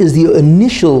 One is the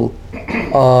initial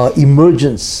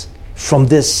emergence from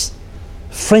this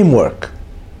framework,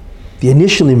 the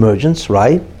initial emergence,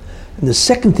 right? And the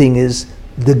second thing is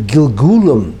the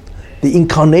Gilgulim, the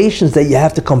incarnations that you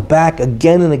have to come back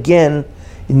again and again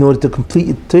in order to complete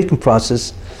your taking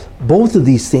process. Both of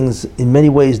these things, in many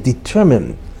ways,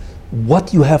 determine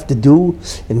what you have to do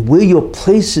and where your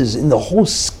place is in the whole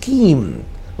scheme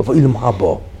of Ilam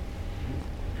Haba.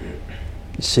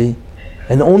 You see?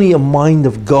 And only a mind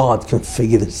of God can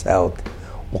figure this out,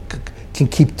 or can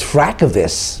keep track of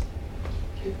this.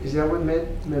 Is that what made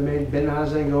Ben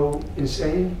Hazai go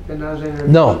insane? Ben Hazai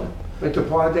No. Went to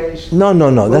Pardes? No.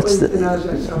 That's Ben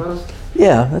Hazai, someone else?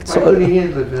 Yeah, that's Why all. couldn't he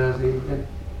handle it, Ben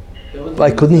Hazai?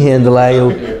 I couldn't handle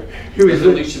it. He was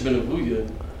Elisha ben Avuya.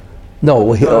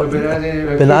 No, he, No, Ben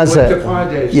Hazai Ben went to Hazai.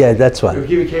 Pardes. Yeah, that's right.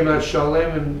 He came out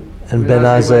Shalem And Ben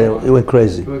Azai, it went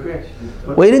crazy. went crazy.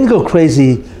 Well, he didn't go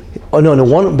crazy. Oh no,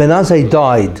 one Ben Azai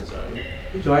died.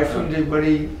 He died from the, but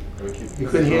he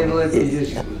couldn't handle it. He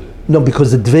just, No,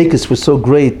 because the dveikus was so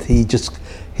great, his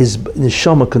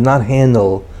neshama could not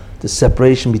handle the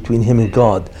separation between him and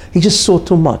God. He just saw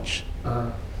too much.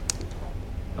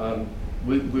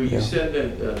 Where you said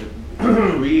that the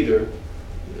creator,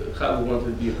 Chava wanted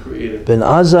to be a creator. Ben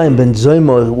Azai and Ben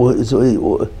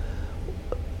Zoyma,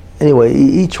 anyway,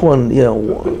 each one,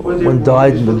 one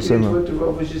died and Ben Zoyma. What the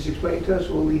Rav was just explaining to us,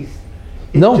 all these.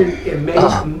 No.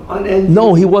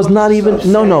 No, he was not even.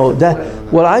 No. That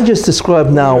what I just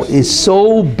described now is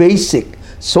so basic,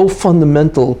 so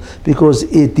fundamental, because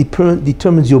it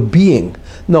determines your being.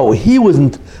 No, he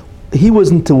wasn't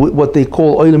to what they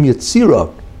call Olam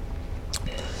Yetzirah.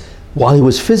 While he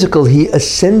was physical, he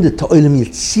ascended to Olam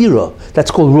Yetzirah. That's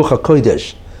called Ruach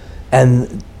HaKodesh,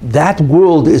 and that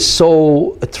world is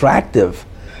so attractive.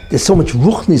 There's so much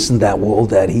ruchnis in that world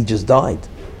that he just died.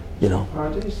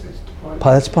 Pardes?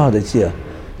 That's Pardes, yeah.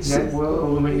 Is that well,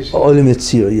 Olam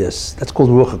Yetzirah, yes. That's called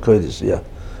Ruach HaKodesh, yeah.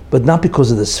 But not because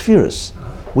of the spheres.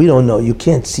 We don't know. You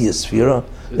can't see a sphere.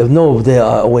 You have no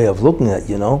way of looking at,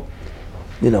 and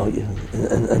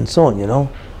so on,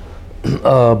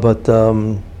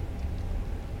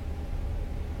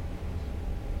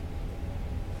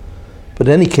 But But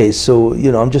in any case, so,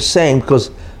 I'm just saying, because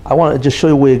I want to just show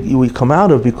you where we come out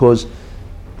of, because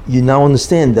you now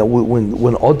understand that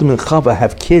when Adam and Chava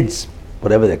have kids,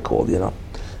 whatever they're called,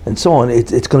 and so on,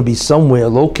 it's going to be somewhere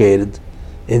located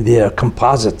in their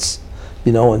composites,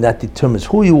 and that determines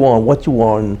who you are and what you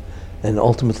are, and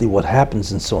ultimately what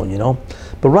happens and so on,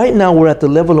 But right now we're at the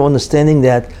level of understanding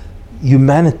that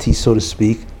humanity, so to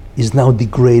speak, is now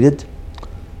degraded,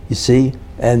 you see,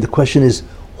 and the question is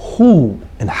who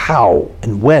and how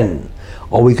and when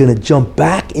are we going to jump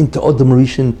back into Adam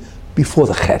Rishon before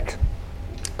the Chet?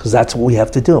 Because that's what we have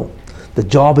to do. The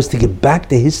job is to get back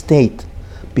to his state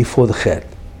before the Chet.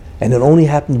 And it only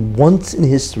happened once in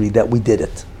history that we did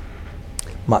it.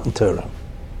 Matan Torah.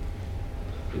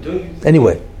 But don't you think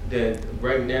Anyway. that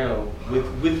right now,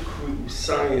 with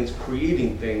science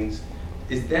creating things,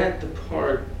 is that the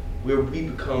part where we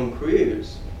become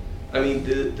creators? I mean,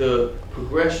 the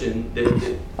progression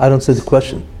that I don't say the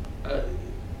question.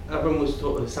 Abraham was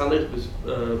told, Salih was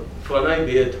Fanai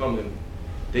Be'er Tamim,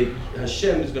 that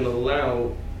Hashem is going to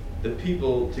allow the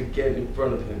people to get in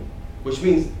front of him, which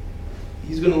means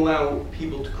he's going to allow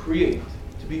people to create,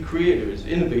 to be creators,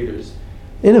 innovators.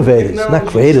 Innovators, not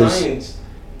creators. Science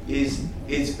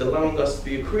is allowing us to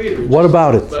be a creator. What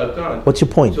about it? God. What's your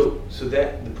point? So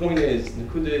that the point is,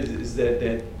 Nakuda is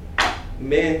that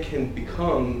man can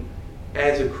become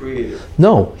as a creator.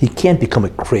 No, he can't become a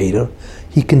creator.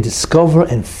 He can discover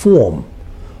and form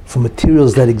from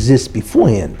materials that exist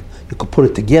beforehand. You could put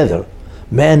it together.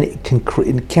 Man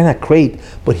cannot create,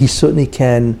 but he certainly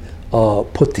can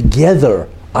put together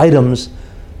items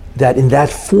that in that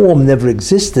form never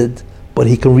existed, but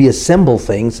he can reassemble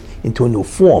things into a new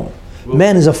form. Well,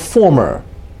 man is a former.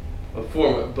 A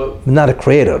former, but Not a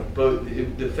creator. But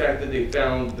the fact that they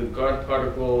found the God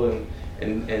particle and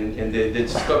they're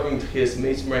discovering Tchias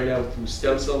Mason right now through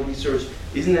stem cell research,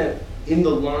 isn't that in the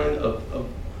line of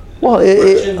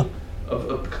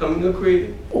becoming a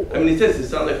creator? I mean, it says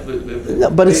it's not like...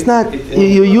 No, but it's not,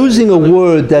 you're using a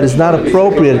word that is not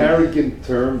appropriate. An arrogant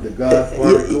term, the God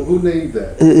particle. Who named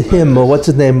that? Him, or what's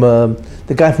his name?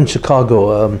 The guy from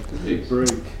Chicago.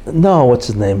 Break. No, what's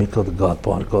his name? He called the God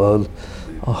particle.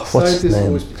 What's his Scientists name?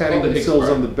 always patting the Higgs themselves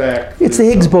on particle. the back. It's the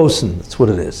Higgs boson. That's what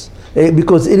it is.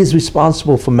 Because it is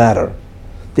responsible for matter.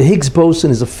 The Higgs boson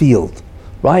is a field,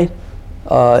 right?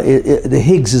 The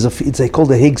Higgs is they call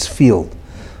the Higgs field.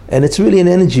 And it's really an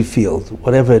energy field,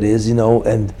 whatever it is,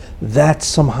 and that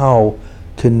somehow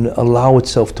can allow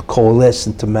itself to coalesce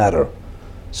into matter.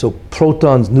 So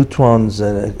protons, neutrons,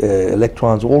 and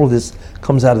electrons, all of this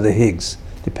comes out of the Higgs,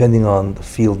 depending on the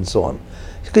field and so on.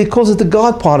 He calls it the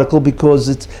God particle because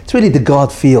it's really the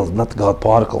God field, not the God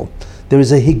particle. There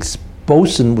is a Higgs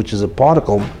boson, which is a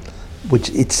particle, which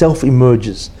itself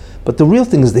emerges. But the real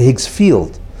thing is the Higgs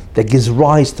field that gives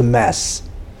rise to mass.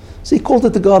 So he called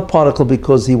it the God particle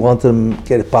because he wanted to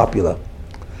get it popular.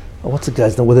 What's the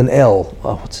guy's name? With an L.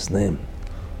 What's his name?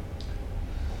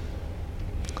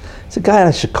 It's a guy out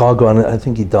of Chicago, and I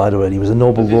think he died already. He was a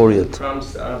Nobel laureate. The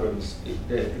promise to Abrams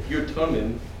that if you're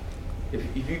Tumim, if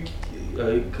you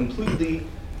completely...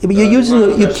 Yeah, but you're using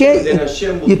you Hashem, can't. then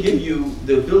Hashem will give you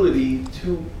the ability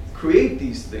to create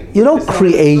these things. You don't It's not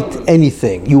create like someone-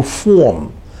 anything. You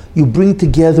form. You bring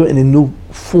together in a new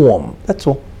form. That's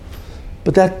all.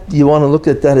 But that you want to look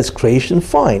at that as creation,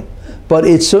 fine. But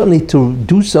it's certainly to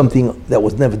do something that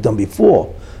was never done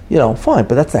before. Fine.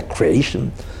 But that's not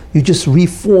creation. You just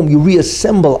reform. You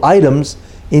reassemble items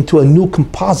into a new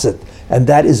composite, and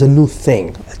that is a new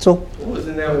thing. That's all.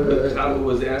 Wasn't that what Chava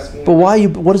was asking? But why?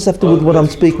 What does that have to do with what I'm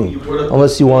speaking?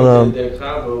 Unless you want to. That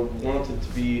Chava wanted to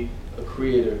be a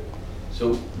creator.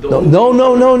 So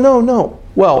No.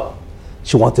 Well,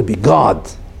 she wanted to be God,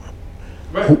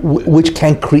 Right. which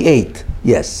can create.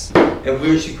 Yes. And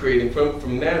where is she creating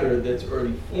from matter that's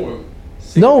already formed?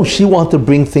 No, she wanted to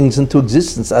bring things into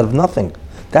existence out of nothing.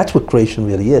 That's what creation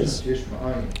really is. Yesh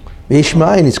ma'ayin. Yesh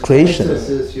ma'ayin is creation. It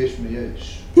says yesh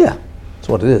ma'yesh. Yeah, that's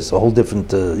what it is. A whole different,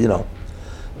 That's why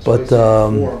But, it's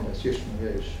form, it's yesh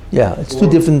ma'yesh. Yeah, it's two Or-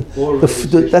 different. or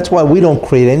That's why we don't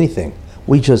create anything.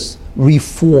 We just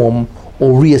reform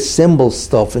or reassemble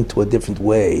stuff into a different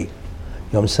way. You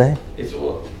know what I'm saying? It's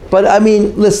all. But I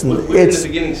mean, listen, We're in the it's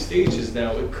beginning stages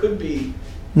now. It could be.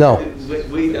 no. It's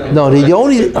way down. No, the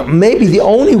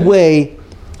only way,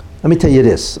 let me tell you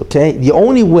this, okay? The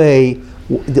only way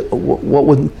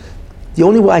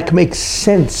I can make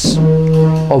sense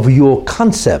of your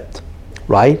concept,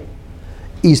 right,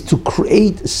 is to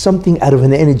create something out of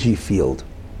an energy field.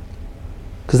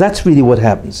 Because that's really what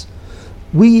happens.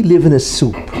 We live in a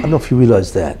soup. I don't know if you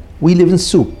realize that. We live in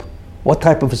soup. What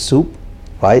type of a soup,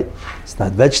 right? It's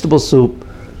not vegetable soup,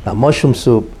 not mushroom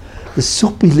soup. The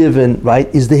soup we live in, right,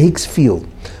 is the Higgs field.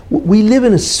 We live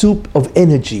in a soup of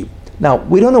energy. Now,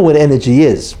 we don't know what energy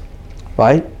is,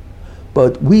 right?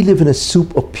 But we live in a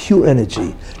soup of pure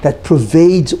energy that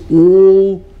pervades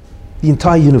the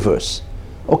entire universe.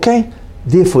 Okay?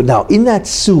 Therefore, now, in that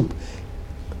soup,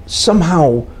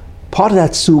 somehow, part of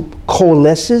that soup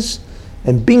coalesces,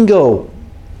 and bingo,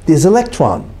 there's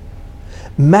electron.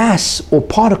 Mass or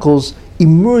particles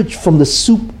emerge from the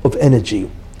soup of energy.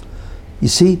 You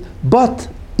see? But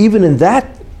even in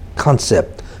that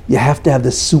concept, you have to have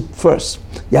the soup first.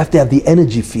 You have to have the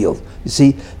energy field. You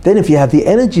see? Then if you have the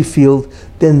energy field,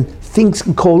 then things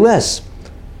can coalesce.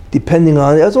 Depending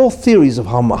on, there's all theories of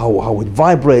how it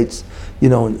vibrates,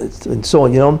 and so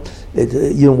on,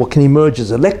 what can emerge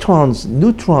as electrons,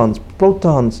 neutrons,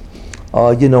 protons,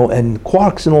 and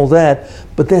quarks and all that,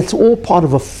 but that's all part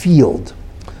of a field.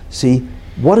 See,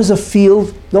 what is a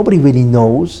field? Nobody really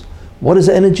knows. What is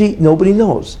energy? Nobody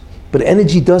knows. But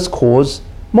energy does cause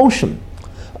motion.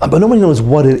 But nobody knows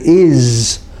what it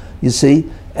is, you see.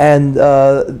 And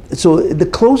so the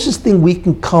closest thing we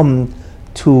can come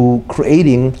to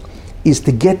creating is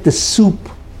to get the soup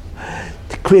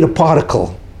to create a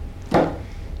particle,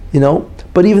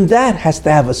 But even that has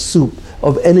to have a soup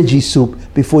of energy soup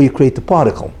before you create the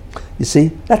particle. You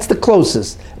see, that's the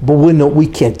closest. But we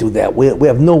can't do that. We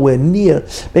have nowhere near.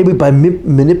 Maybe by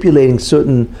manipulating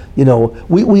certain,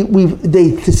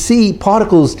 to see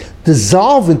particles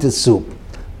dissolve into soup.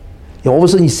 All of a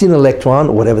sudden you see an electron,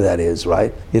 or whatever that is,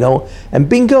 right? And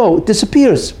bingo, it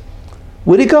disappears.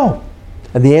 Where'd it go?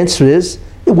 And the answer is,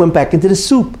 it went back into the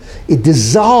soup. It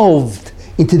dissolved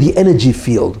into the energy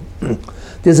field.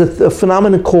 There's a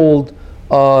phenomenon called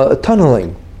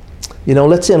tunneling.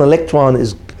 Let's say an electron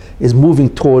is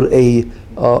moving toward a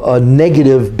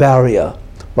negative barrier,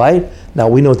 right? Now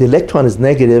we know the electron is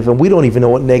negative, and we don't even know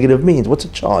what negative means. What's a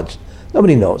charge?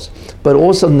 Nobody knows. But all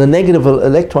of a sudden the negative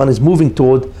electron is moving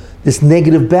toward this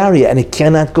negative barrier, and it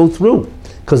cannot go through,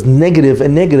 because negative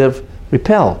and negative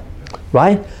repel,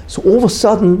 right? So all of a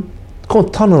sudden, it's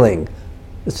called tunneling.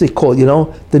 That's what they call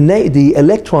it, the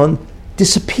electron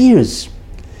disappears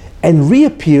and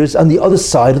reappears on the other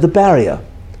side of the barrier.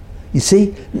 You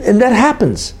see? And that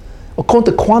happens.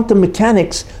 According to quantum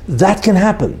mechanics, that can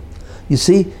happen. You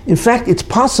see? In fact, it's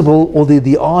possible, although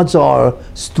the odds are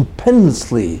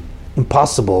stupendously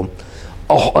impossible.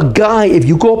 A guy, if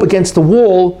you go up against the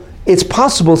wall, it's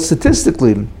possible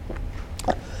statistically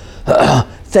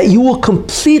that you will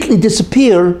completely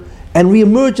disappear and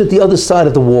reemerge at the other side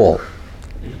of the wall.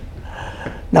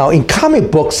 Now, in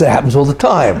comic books, that happens all the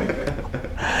time.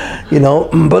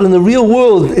 But in the real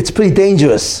world, it's pretty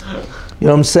dangerous. You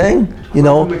know what I'm saying?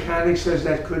 Quantum mechanics says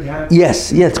that could happen.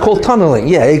 Yes, it's called tunneling.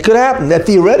 Yeah, it could happen. That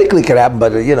theoretically could happen,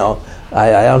 but I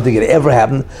don't think it ever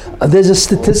happened. There's a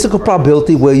statistical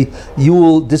probability where you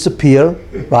will disappear,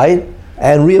 right,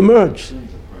 and reemerge.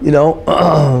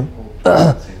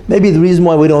 Maybe the reason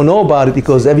why we don't know about it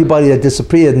because everybody that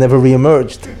disappeared never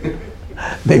reemerged.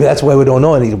 Maybe that's why we don't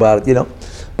know anything about it.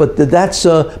 But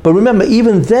but remember,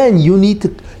 even then you need to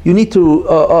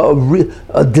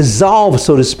dissolve,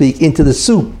 so to speak, into the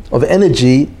soup of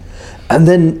energy, and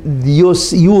then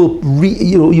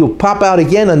you'll pop out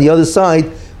again on the other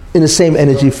side in the same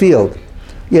energy field.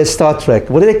 Yeah, Star Trek.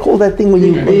 What do they call that thing when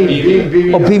you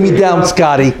beam me down,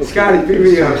 Scotty? Scotty, beam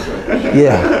me down.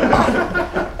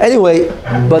 Yeah. Anyway,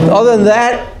 but other than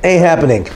that, ain't happening.